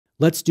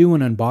Let's do an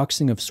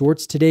unboxing of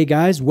sorts today,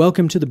 guys.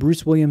 Welcome to the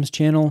Bruce Williams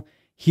channel.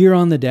 Here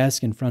on the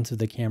desk in front of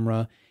the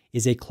camera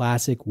is a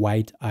classic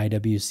white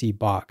IWC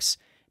box.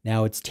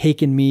 Now, it's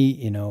taken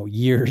me,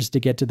 years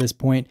to get to this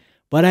point,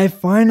 but I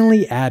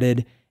finally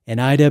added an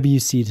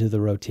IWC to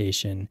the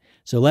rotation.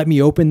 So let me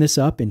open this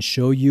up and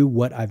show you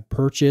what I've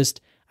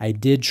purchased. I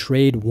did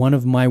trade one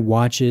of my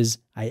watches.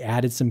 I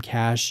added some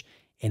cash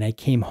and I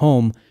came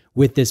home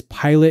with this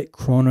Pilot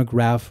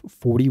Chronograph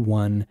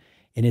 41.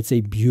 And it's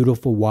a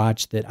beautiful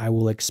watch that I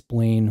will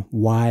explain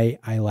why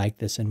I like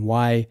this and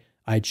why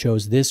I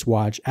chose this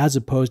watch as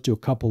opposed to a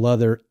couple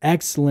other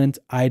excellent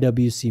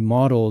IWC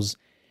models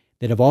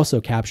that have also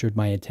captured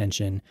my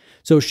attention.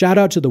 So shout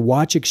out to the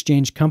Watch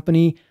Exchange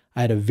Company.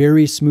 I had a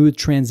very smooth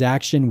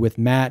transaction with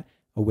Matt.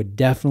 I would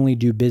definitely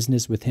do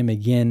business with him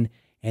again.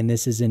 And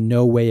this is in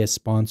no way a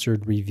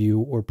sponsored review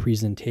or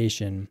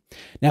presentation.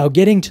 Now,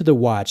 getting to the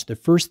watch, the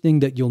first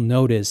thing that you'll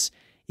notice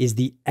is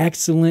the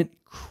excellent,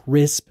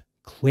 crisp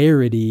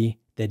clarity,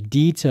 the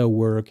detail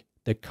work,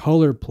 the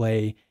color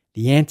play,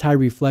 the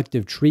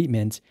anti-reflective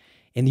treatment,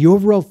 and the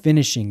overall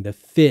finishing, the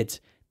fit,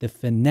 the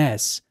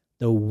finesse,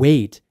 the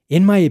weight.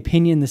 In my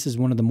opinion, this is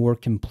one of the more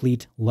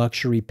complete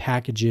luxury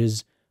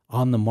packages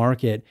on the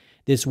market.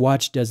 This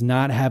watch does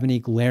not have any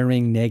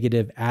glaring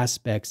negative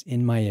aspects,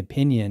 in my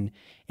opinion,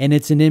 and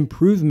it's an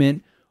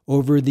improvement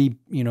over the,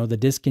 the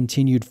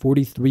discontinued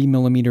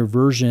 43mm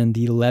version,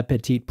 the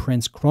LePetit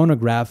Prince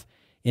chronograph,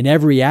 in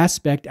every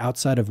aspect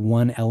outside of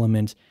one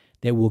element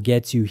that we'll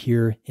get to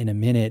here in a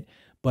minute.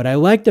 But I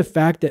like the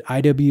fact that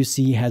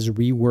IWC has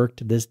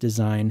reworked this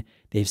design.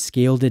 They've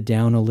scaled it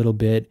down a little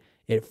bit.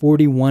 At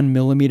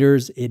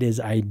 41mm, it is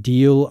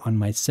ideal on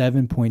my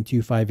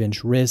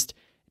 7.25-inch wrist.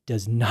 It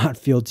does not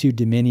feel too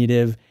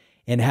diminutive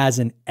and has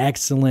an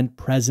excellent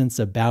presence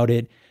about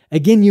it.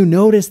 Again, you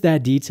notice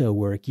that detail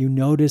work. You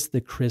notice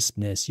the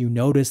crispness. You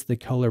notice the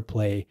color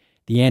play,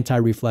 the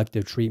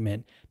anti-reflective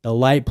treatment, the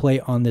light play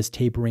on this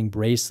tapering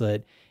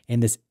bracelet,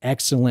 and this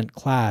excellent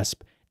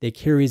clasp that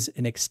carries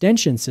an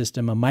extension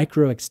system, a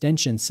micro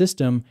extension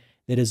system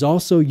that is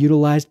also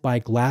utilized by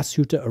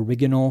Glashütte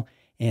Original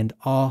and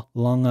A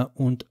Lange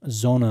und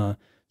Sonne.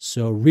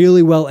 So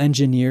really well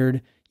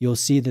engineered. You'll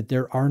see that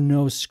there are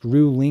no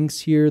screw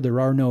links here.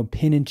 There are no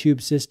pin and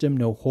tube system,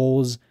 no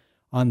holes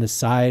on the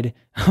side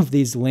of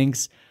these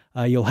links.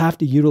 You'll have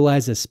to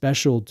utilize a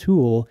special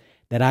tool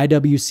that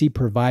IWC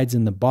provides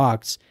in the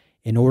box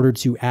in order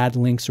to add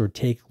links or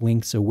take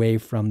links away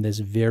from this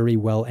very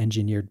well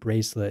engineered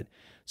bracelet.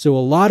 So a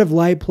lot of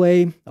light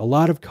play, a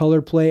lot of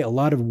color play, a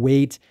lot of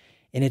weight,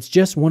 and it's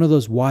just one of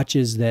those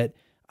watches that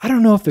I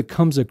don't know if it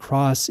comes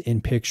across in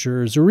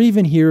pictures or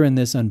even here in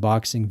this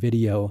unboxing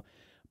video,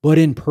 but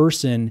in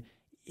person,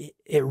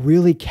 it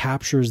really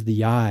captures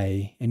the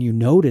eye and you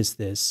notice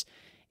this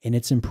and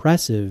it's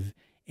impressive.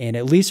 And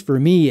at least for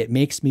me, it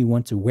makes me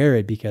want to wear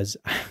it because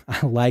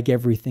I like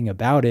everything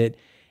about it.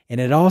 And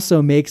it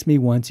also makes me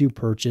want to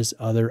purchase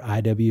other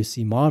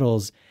IWC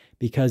models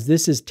because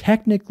this is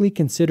technically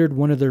considered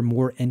one of their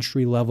more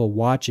entry-level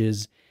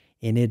watches,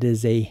 and it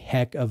is a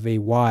heck of a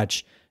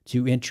watch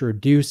to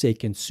introduce a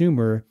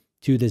consumer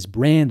to this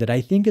brand that I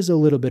think is a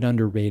little bit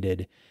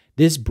underrated.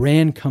 This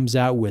brand comes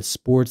out with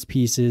sports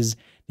pieces,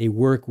 they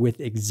work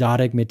with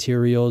exotic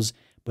materials,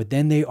 but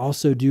then they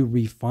also do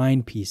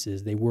refined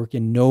pieces. They work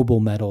in noble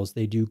metals,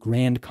 they do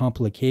grand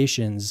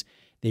complications,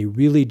 they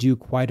really do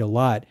quite a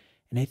lot.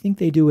 And I think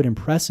they do it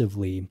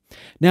impressively.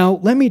 Now,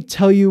 let me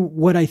tell you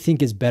what I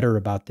think is better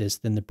about this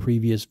than the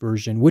previous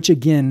version, which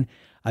again,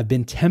 I've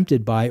been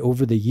tempted by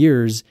over the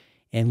years.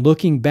 And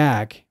looking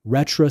back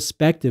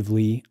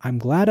retrospectively, I'm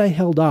glad I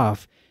held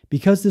off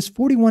because this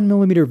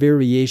 41mm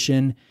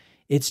variation,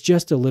 it's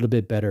just a little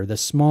bit better. The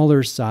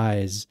smaller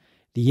size,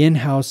 the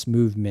in-house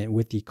movement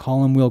with the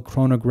column wheel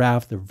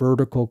chronograph, the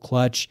vertical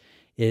clutch,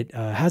 it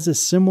has a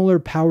similar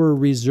power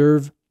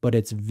reserve, but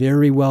it's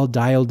very well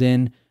dialed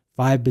in.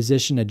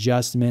 5-position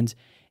adjustment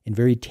and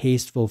very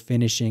tasteful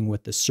finishing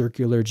with the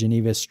circular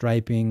Geneva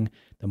striping,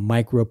 the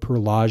micro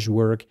perlage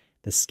work,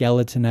 the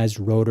skeletonized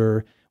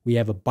rotor. We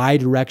have a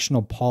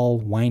bidirectional Paul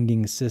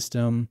winding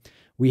system.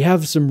 We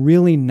have some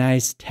really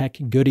nice tech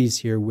goodies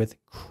here with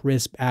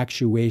crisp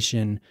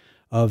actuation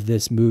of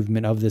this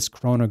movement, of this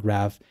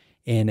chronograph.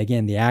 And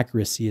again, the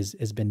accuracy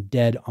has been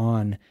dead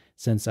on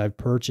since I've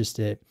purchased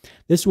it.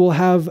 This will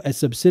have a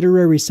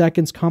subsidiary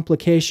seconds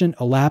complication,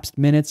 elapsed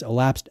minutes,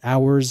 elapsed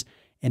hours,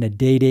 and a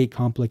day-date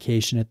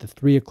complication at the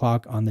 3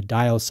 o'clock on the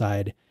dial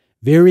side.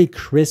 Very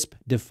crisp,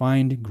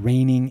 defined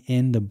graining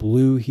in the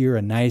blue here,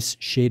 a nice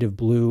shade of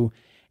blue.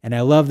 And I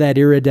love that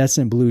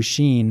iridescent blue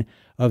sheen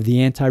of the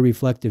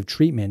anti-reflective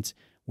treatment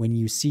when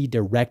you see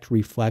direct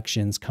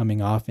reflections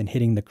coming off and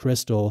hitting the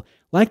crystal,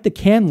 like the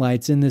can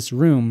lights in this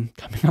room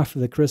coming off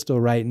of the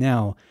crystal right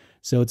now.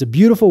 So it's a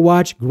beautiful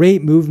watch,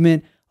 great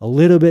movement, a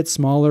little bit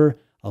smaller,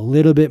 a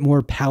little bit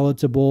more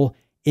palatable,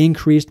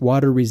 increased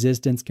water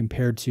resistance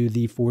compared to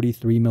the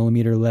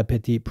 43mm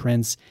LePetit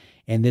Prince.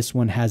 And this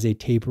one has a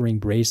tapering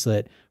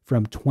bracelet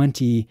from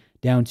 20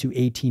 down to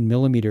 18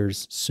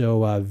 millimeters.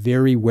 So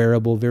very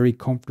wearable, very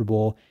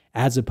comfortable,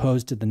 as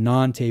opposed to the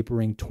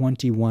non-tapering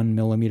 21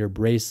 millimeter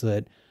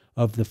bracelet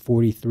of the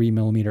 43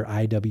 millimeter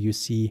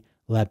IWC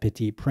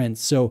LePetit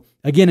Prince. So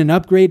again, an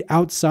upgrade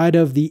outside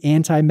of the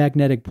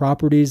anti-magnetic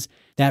properties.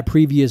 That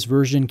previous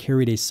version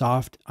carried a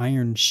soft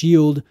iron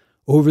shield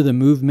over the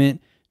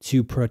movement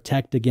to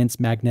protect against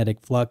magnetic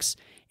flux.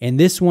 And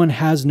this one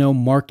has no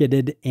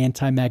marketed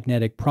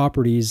anti-magnetic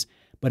properties.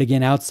 But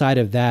again, outside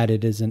of that,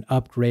 it is an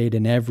upgrade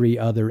in every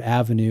other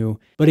avenue.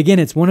 But again,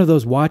 it's one of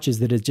those watches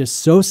that is just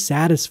so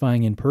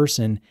satisfying in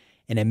person,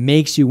 and it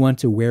makes you want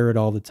to wear it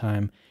all the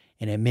time.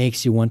 And it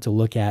makes you want to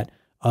look at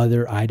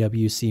other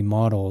IWC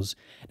models.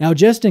 Now,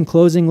 just in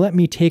closing, let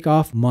me take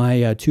off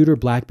my Tudor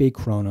Black Bay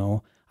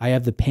Chrono. I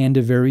have the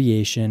Panda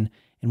variation,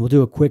 and we'll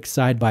do a quick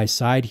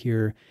side-by-side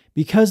here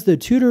because the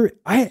Tudor,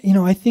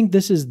 I think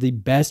this is the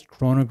best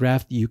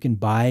chronograph that you can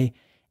buy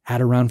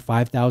at around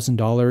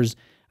 $5,000.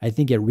 I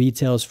think it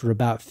retails for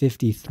about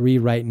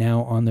 $53 right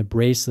now on the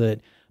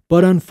bracelet.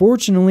 But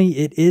unfortunately,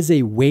 it is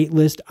a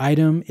waitlist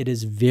item. It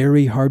is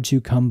very hard to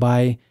come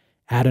by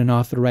at an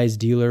authorized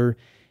dealer,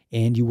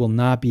 and you will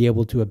not be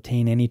able to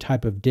obtain any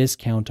type of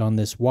discount on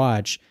this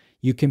watch.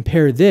 You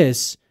compare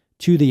this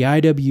to the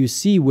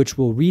IWC, which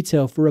will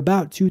retail for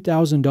about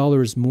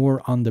 $2,000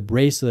 more on the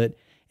bracelet.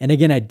 And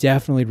again, I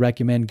definitely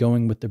recommend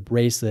going with the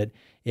bracelet.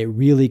 It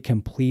really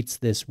completes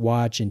this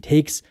watch and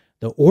takes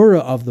the aura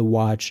of the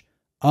watch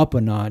up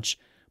a notch.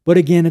 But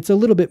again, it's a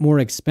little bit more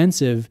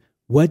expensive.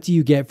 What do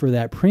you get for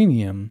that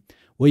premium?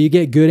 Well, you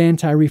get good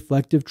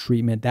anti-reflective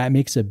treatment. That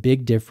makes a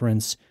big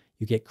difference.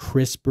 You get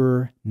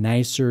crisper,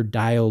 nicer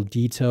dial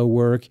detail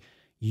work.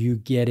 You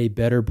get a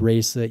better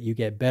bracelet. You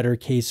get better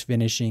case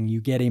finishing.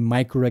 You get a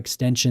micro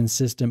extension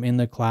system in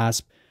the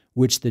clasp,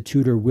 which the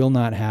Tudor will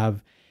not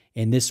have.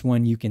 And this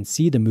one, you can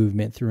see the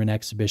movement through an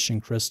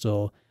exhibition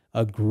crystal,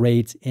 a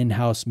great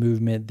in-house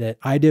movement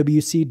that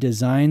IWC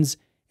designs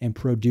and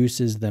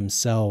produces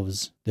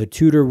themselves. The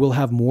Tudor will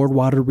have more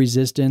water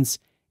resistance,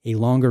 a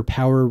longer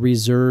power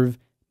reserve,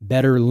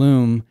 better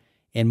lume,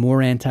 and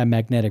more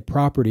anti-magnetic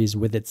properties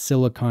with its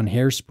silicone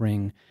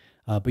hairspring.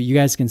 But you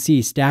guys can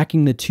see,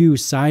 stacking the two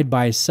side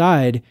by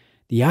side,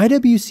 the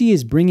IWC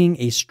is bringing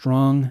a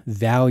strong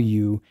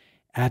value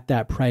at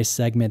that price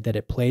segment that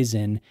it plays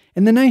in.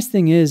 And the nice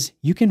thing is,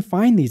 you can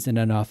find these in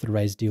an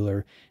authorized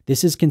dealer.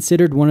 This is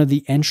considered one of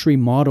the entry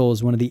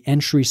models, one of the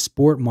entry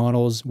sport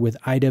models with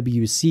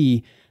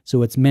IWC.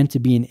 So it's meant to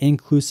be an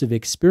inclusive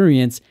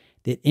experience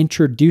that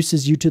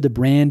introduces you to the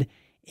brand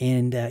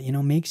and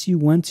makes you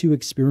want to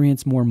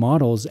experience more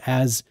models,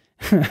 as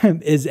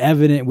is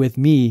evident with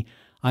me.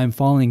 I'm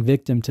falling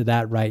victim to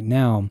that right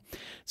now.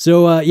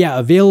 So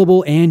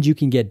available, and you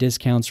can get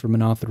discounts from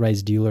an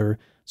authorized dealer.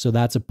 So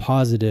that's a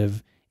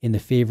positive in the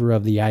favor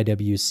of the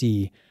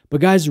IWC.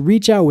 But guys,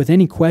 reach out with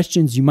any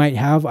questions you might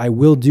have. I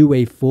will do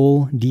a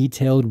full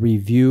detailed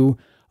review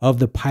of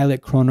the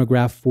Pilot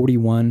Chronograph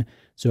 41.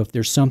 So if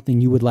there's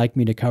something you would like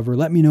me to cover,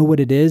 let me know what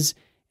it is,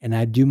 and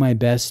I do my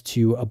best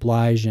to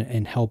oblige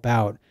and help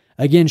out.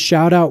 Again,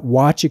 shout out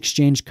Watch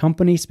Exchange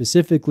Company,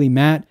 specifically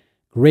Matt.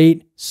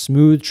 Great,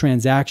 smooth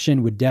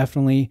transaction. Would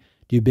definitely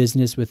do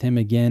business with him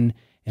again,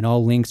 and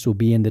all links will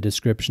be in the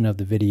description of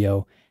the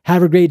video.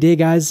 Have a great day,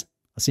 guys.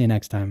 I'll see you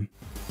next time.